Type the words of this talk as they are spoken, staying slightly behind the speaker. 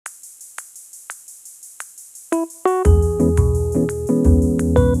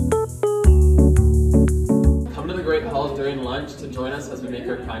to join us as we make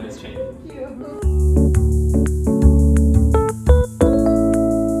our kindness chain. Thank you.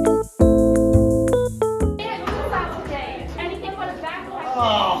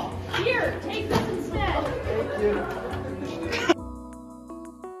 Oh. Here, take this instead. Thank you.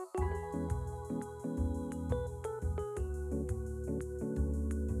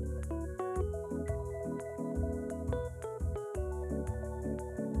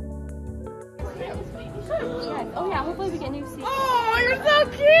 Oh yeah, hopefully we get new seats. Oh, you're so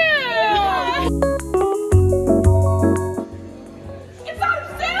cute! It's Adam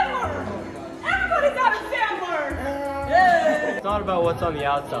Sandler! Everybody's Adam Sandler! Yay! It's not about what's on the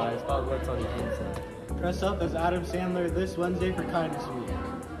outside, it's about what's on the inside. Dress up as Adam Sandler this Wednesday for Kindness Week.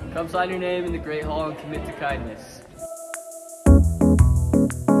 Come sign your name in the Great Hall and commit to kindness.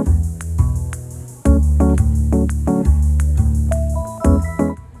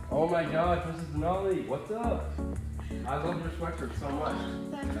 Oh my gosh, Mrs. Denali, what's up? I love your sweatshirt so much.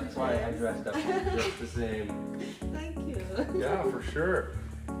 That's why I dressed up just the same. Thank you. Yeah, for sure.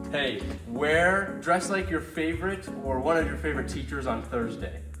 Hey, dress like your favorite or one of your favorite teachers on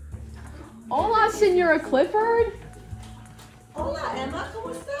Thursday. Hola, Senora Clifford. Hola, Emma,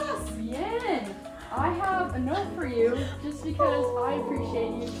 ¿cómo estás? Bien. I have a note for you just because I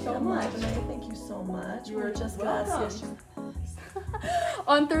appreciate you so much. Thank you so much. You are just welcome. gracias.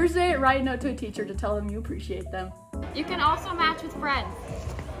 On Thursday, write a note to a teacher to tell them you appreciate them. You can also match with friends.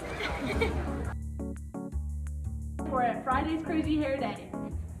 For a Friday's Crazy Hair Day.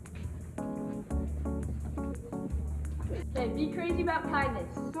 Okay, be crazy about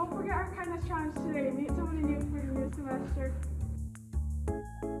kindness. Don't forget our kindness challenge today. Meet someone new for the new semester.